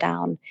wasn't coming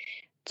down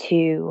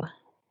to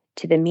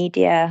the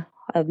media.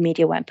 The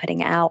media weren't putting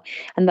it out,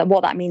 and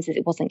what that means is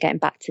it wasn't getting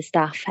back to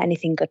staff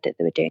anything good that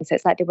they were doing. So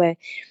it's like they were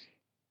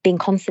being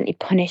constantly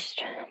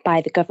punished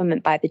by the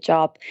government, by the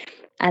job,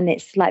 and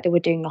it's like they were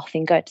doing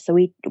nothing good. So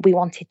we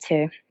wanted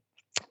to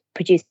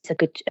produce a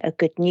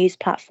good news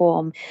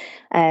platform.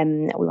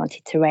 We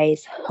wanted to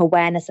raise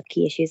awareness of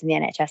key issues in the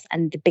NHS,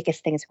 and the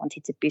biggest thing is we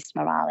wanted to boost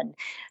morale and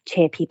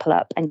cheer people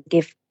up and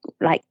give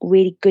like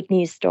really good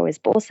news stories,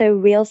 but also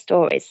real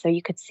stories, so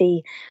you could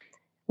see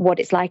what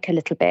it's like a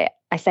little bit.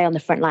 I say on the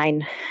front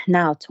line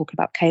now, talking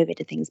about COVID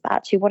and things, but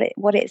actually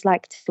what it's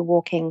like to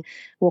walk in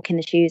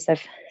the shoes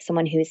of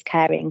someone who is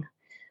caring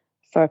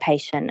for a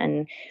patient,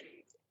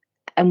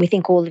 and we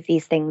think all of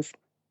these things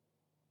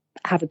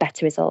have a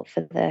better result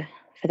for the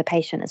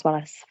patient as well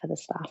as for the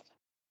staff.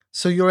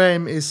 So your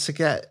aim is to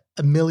get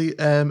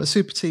a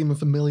super team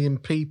of 1 million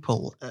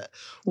people.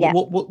 Yeah.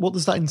 What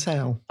does that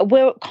entail?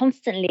 We're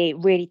constantly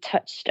really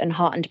touched and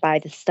heartened by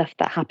the stuff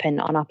that happen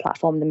on our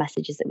platform, the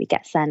messages that we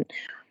get sent.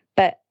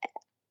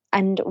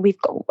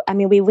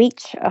 We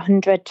reach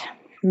 100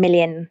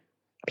 million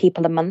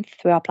people a month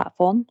through our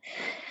platform,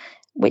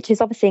 which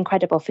is obviously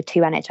incredible for 2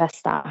 NHS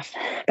staff.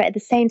 But at the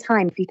same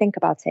time, if you think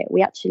about it,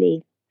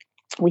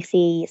 we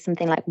see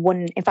something like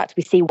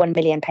we see 1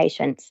 million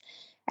patients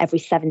every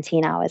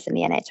 17 hours in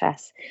the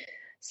NHS.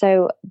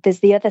 So there's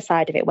the other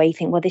side of it where you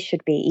think, well, this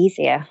should be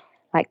easier.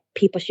 Like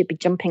people should be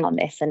jumping on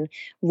this and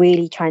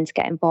really trying to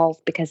get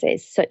involved, because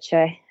it's such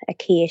a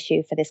key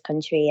issue for this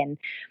country, and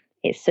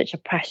it's such a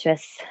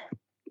precious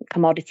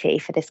commodity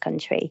for this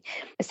country.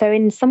 So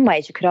in some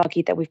ways you could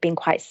argue that we've been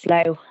quite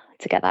slow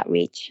to get that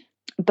reach,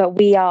 but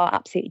we are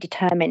absolutely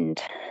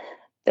determined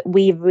that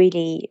we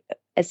really,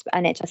 as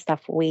NHS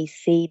staff, we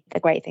see the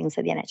great things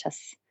that the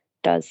NHS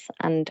does,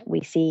 and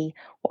we see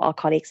what our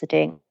colleagues are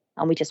doing,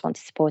 and we just want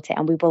to support it,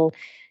 and we will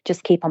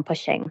just keep on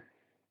pushing.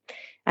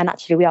 And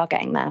actually we are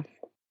getting there.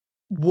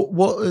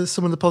 What are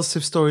some of the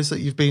positive stories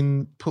that you've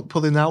been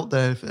pulling out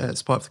there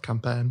as part of the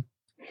campaign?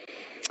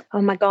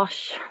 Oh my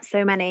gosh,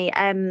 so many.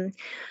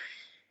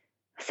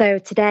 So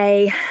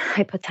today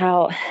I put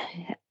out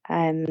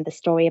the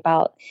story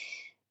about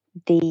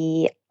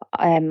the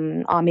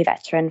army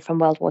veteran from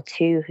World War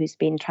II who's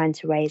been trying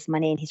to raise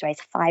money, and he's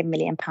raised £5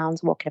 million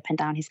walking up and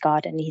down his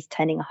garden. He's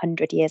turning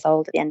 100 years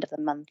old at the end of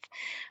the month.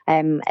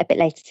 A bit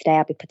later today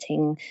I'll be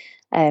putting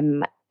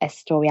a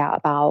story out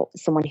about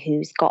someone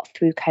who's got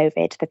through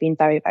COVID. They've been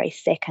very, very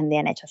sick, and the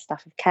NHS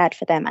staff have cared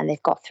for them, and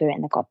they've got through it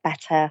and they've got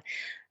better.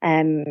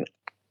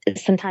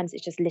 Sometimes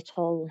it's just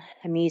little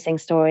amusing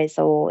stories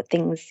or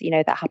things,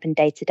 that happen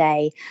day to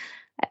day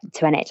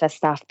to NHS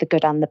staff, the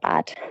good and the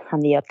bad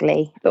and the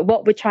ugly. But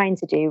what we're trying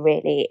to do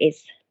really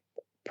is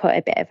put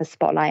a bit of a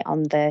spotlight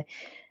on the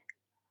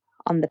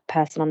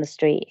person on the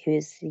street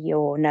who's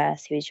your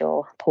nurse, who's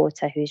your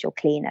porter, who's your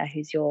cleaner,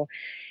 who's your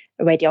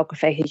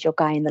radiographer, who's your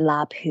guy in the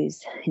lab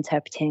who's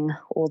interpreting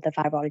all the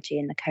virology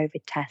and the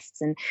COVID tests.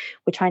 And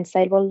we're trying to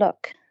say, well,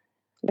 look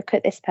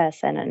at this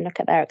person and look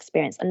at their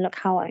experience and look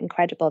how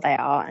incredible they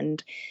are,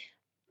 and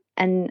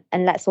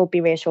let's all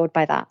be reassured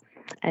by that,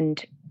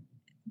 and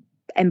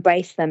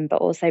embrace them,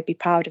 but also be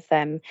proud of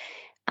them,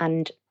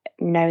 and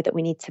know that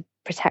we need to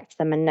protect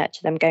them and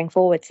nurture them going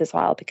forwards as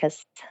well,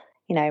 because,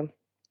 you know,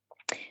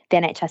 the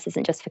NHS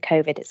isn't just for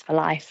COVID, it's for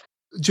life.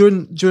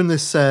 During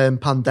this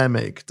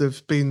pandemic,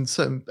 there've been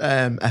certain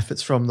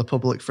efforts from the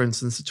public, for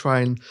instance, to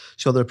try and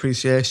show their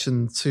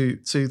appreciation to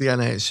the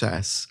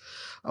NHS.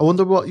 I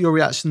wonder what your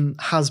reaction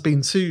has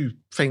been to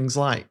things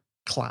like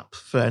clap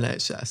for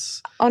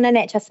NHS. On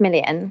NHS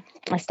Million,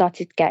 I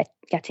started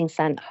getting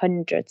sent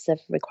hundreds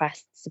of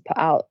requests to put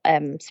out,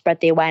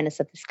 spread the awareness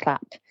of this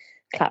clap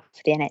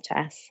for the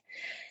NHS.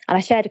 And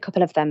I shared a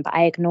couple of them, but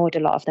I ignored a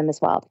lot of them as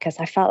well, because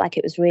I felt like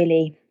it was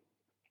really,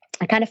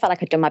 I kind of felt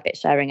like I'd done my bit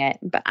sharing it,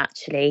 but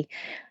actually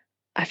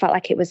I felt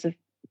like it was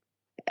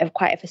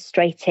quite a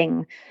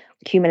frustrating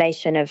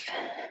accumulation of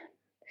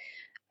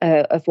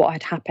what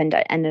had happened,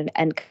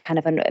 and kind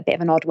of a bit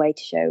of an odd way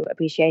to show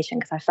appreciation,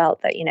 because I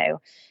felt that, you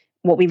know,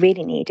 what we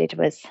really needed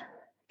was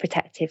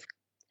protective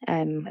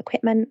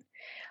equipment,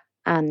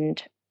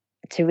 and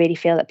to really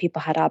feel that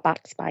people had our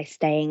backs by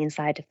staying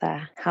inside of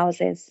their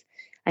houses,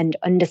 and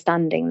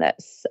understanding that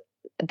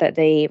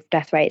the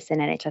death rates in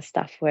NHS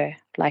staff were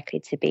likely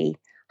to be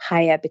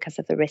higher because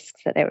of the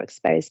risks that they were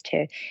exposed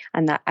to,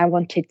 and that I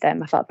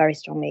felt very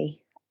strongly,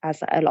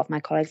 as a lot of my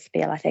colleagues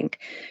feel, I think,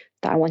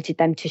 that I wanted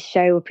them to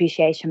show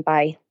appreciation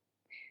by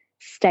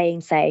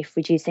staying safe,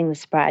 reducing the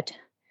spread,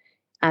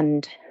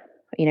 and,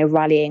 you know,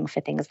 rallying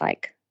for things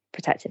like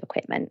protective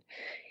equipment,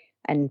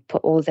 and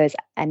put all those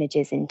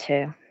energies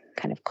into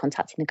kind of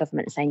contacting the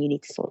government and saying, you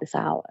need to sort this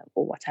out,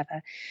 or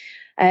whatever.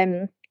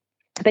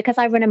 Because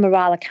I run a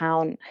morale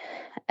account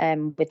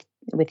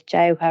with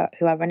Joe,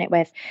 who I run it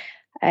with,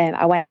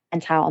 I went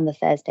out on the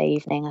Thursday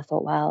evening. I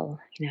thought, well,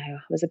 you know, I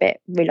was a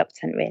bit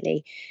reluctant,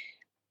 really.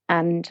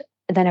 And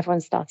then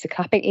everyone started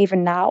clapping.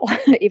 Even now,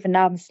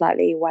 I'm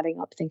slightly welling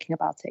up thinking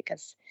about it,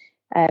 because,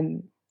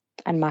 and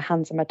my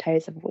hands and my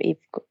toes have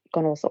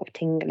gone all sort of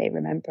tingly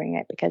remembering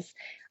it, because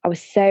I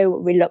was so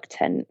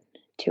reluctant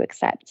to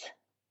accept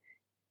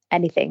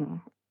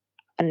anything,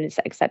 and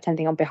accept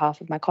anything on behalf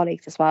of my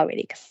colleagues as well,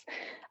 really, because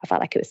I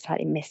felt like it was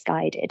slightly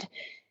misguided.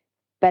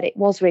 But it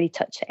was really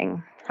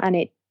touching, and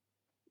it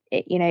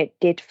you know, it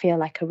did feel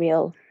like a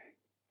real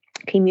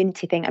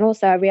community thing. And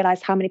also I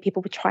realized how many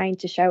people were trying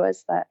to show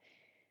us that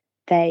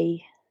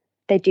they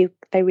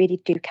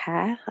really do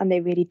care, and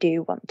they really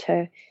do want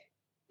to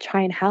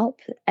try and help,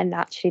 and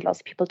actually lots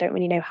of people don't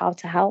really know how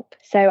to help.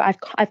 So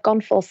I've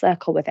gone full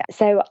circle with it.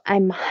 So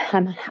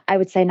I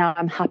would say now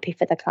I'm happy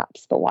for the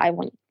claps, but what I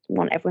want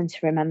everyone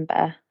to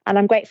remember, and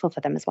I'm grateful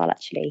for them as well,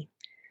 actually.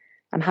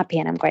 I'm happy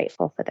and I'm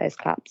grateful for those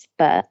claps,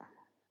 but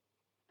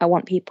I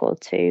want people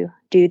to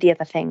do the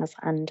other things,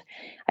 and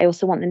I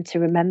also want them to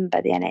remember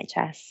the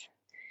NHS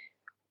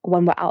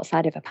when we're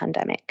outside of a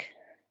pandemic,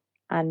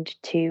 and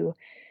to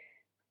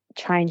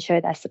try and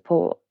show their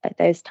support at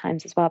those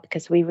times as well,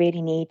 because we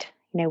really need,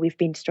 you know, we've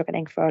been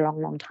struggling for a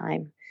long, long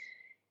time.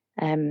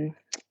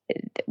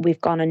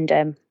 We've gone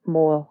under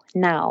more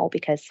now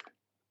because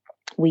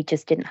we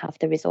just didn't have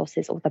the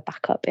resources or the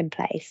backup in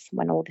place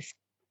when all this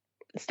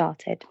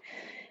started.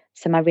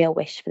 So my real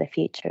wish for the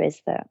future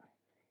is that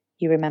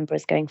you remember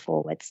us going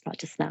forwards, not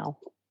just now.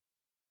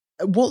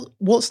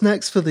 What's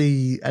next for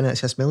the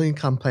NHS Million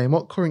campaign?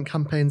 What current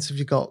campaigns have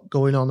you got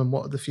going on, and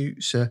what are the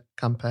future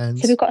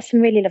campaigns? So we've got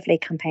some really lovely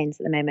campaigns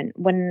at the moment.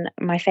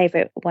 My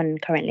favourite one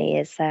currently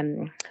is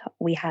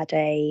we had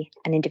an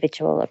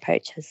individual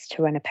approach us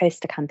to run a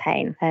poster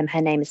campaign.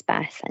 Her name is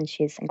Beth, and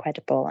she's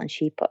incredible, and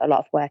she put a lot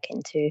of work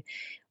into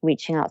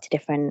reaching out to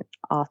different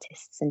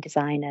artists and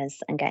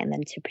designers and getting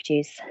them to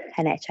produce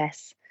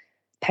NHS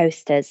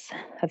posters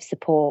of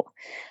support.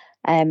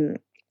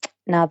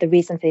 Now, the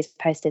reason for these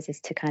posters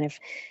is to kind of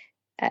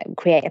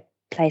create a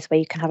place where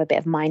you can have a bit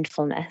of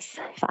mindfulness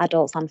for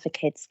adults and for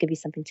kids, give you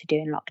something to do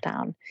in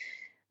lockdown,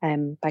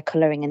 by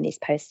colouring in these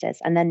posters,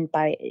 and then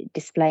by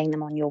displaying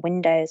them on your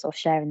windows or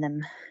sharing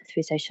them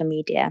through social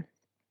media.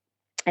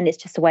 And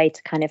it's just a way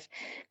to kind of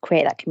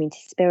create that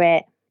community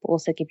spirit, but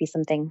also give you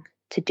something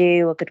to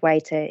do, a good way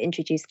to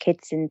introduce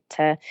kids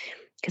into,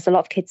 because a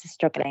lot of kids are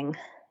struggling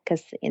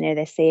because, you know,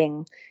 they're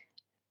seeing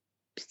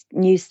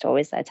news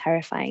stories that are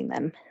terrifying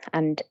them,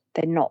 and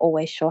they're not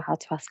always sure how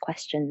to ask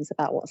questions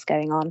about what's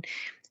going on.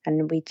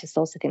 And we just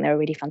also think they're a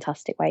really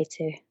fantastic way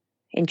to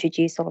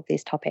introduce all of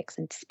these topics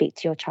and to speak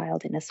to your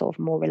child in a sort of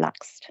more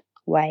relaxed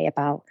way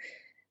about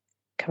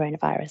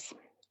coronavirus.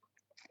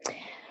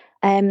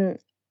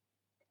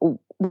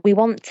 We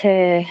want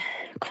to.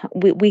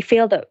 We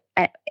feel that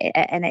at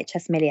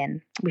NHS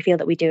Million, we feel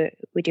that we do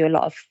a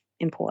lot of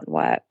important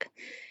work,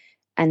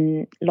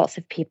 and lots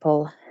of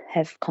people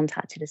have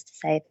contacted us to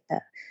say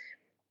that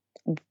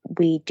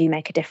we do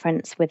make a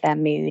difference with their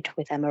mood,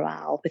 with their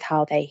morale, with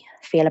how they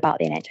feel about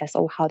the NHS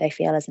or how they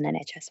feel as an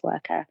NHS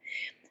worker.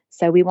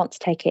 So we want to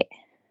take it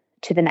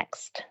to the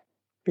next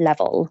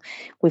level.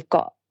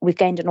 We've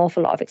gained an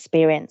awful lot of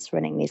experience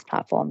running these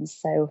platforms.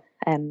 So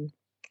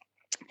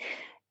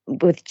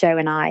with Joe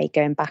and I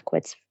going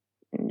backwards,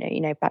 you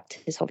know, back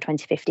to sort of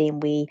 2015,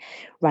 we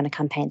ran a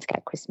campaign to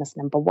get Christmas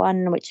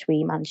 #1, which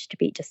we managed to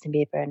beat Justin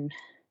Bieber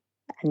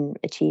and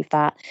achieve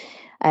that.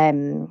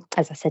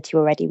 As I said to you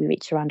already, we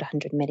reach around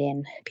 100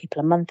 million people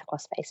a month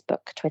across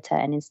Facebook, Twitter,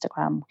 and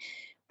Instagram.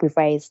 We've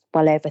raised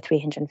well over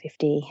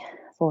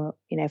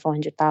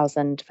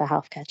 400,000 for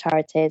healthcare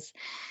charities.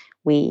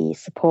 We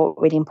support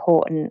really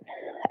important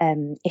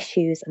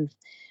issues and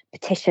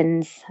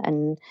petitions,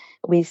 and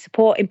we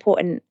support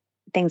important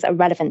things that are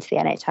relevant to the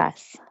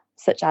NHS,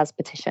 such as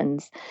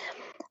petitions.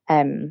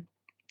 And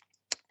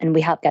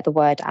we help get the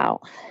word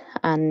out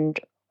and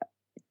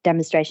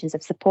demonstrations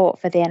of support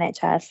for the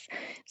NHS.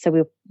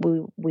 So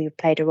we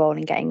played a role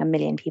in getting 1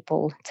 million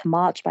people to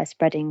march by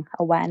spreading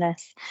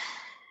awareness.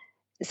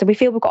 So we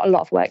feel we've got a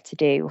lot of work to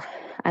do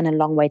and a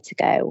long way to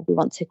go. We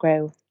want to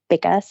grow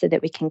bigger so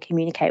that we can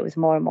communicate with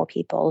more and more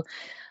people.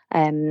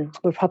 We're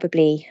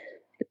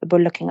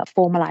looking at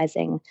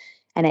formalising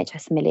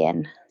NHS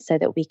Million so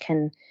that we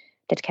can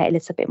dedicate a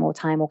little bit more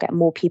time or get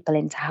more people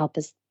in to help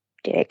us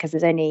do it, because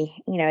there's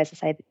only, as I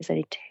say, there's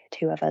only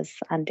two of us,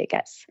 and it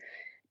gets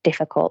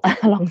difficult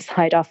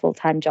alongside our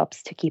full-time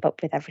jobs to keep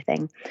up with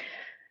everything.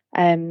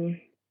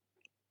 We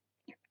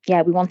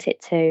want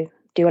it to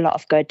do a lot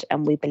of good,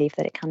 and we believe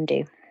that it can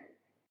do.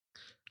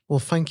 Well,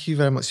 thank you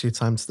very much for your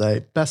time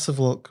today. Best of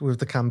luck with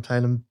the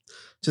campaign, and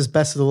just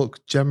best of luck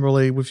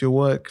generally with your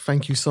work.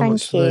 Thank you so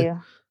much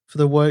for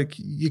the work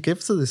you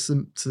give to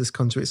this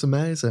country. It's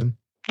amazing.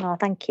 Oh,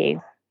 thank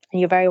you. And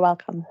you're very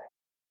welcome.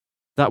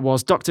 That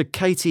was Dr.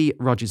 Katie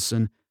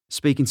Rogerson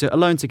speaking to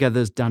Alone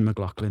Together's Dan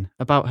McLaughlin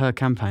about her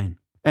campaign,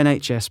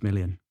 NHS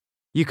Million.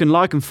 You can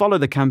like and follow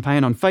the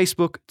campaign on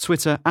Facebook,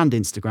 Twitter and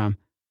Instagram,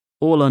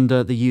 all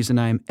under the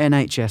username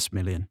NHS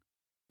Million.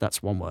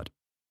 That's one word.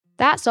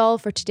 That's all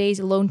for today's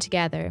Alone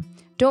Together.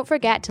 Don't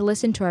forget to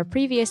listen to our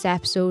previous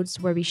episodes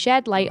where we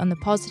shed light on the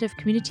positive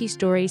community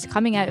stories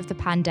coming out of the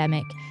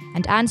pandemic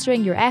and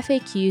answering your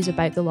FAQs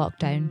about the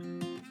lockdown.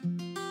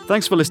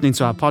 Thanks for listening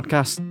to our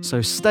podcast.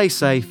 So stay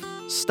safe,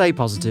 stay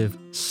positive,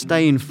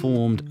 stay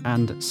informed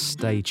and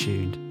stay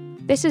tuned.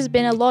 This has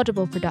been a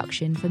Laudable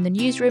production from the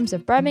newsrooms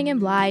of Birmingham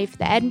Live,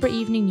 the Edinburgh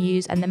Evening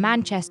News and the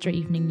Manchester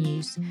Evening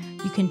News.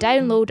 You can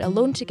download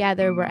Alone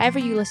Together wherever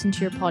you listen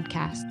to your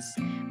podcasts.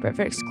 But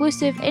for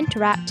exclusive,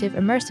 interactive,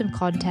 immersive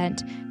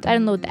content,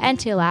 download the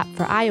NTL app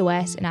for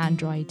iOS and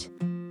Android.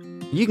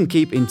 You can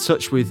keep in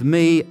touch with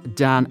me,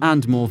 Dan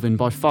and Morvin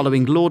by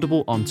following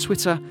Laudable on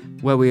Twitter,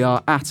 where we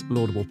are at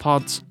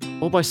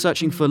LaudablePods, or by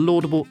searching for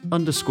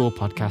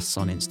Laudable_podcasts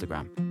on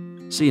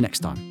Instagram. See you next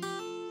time.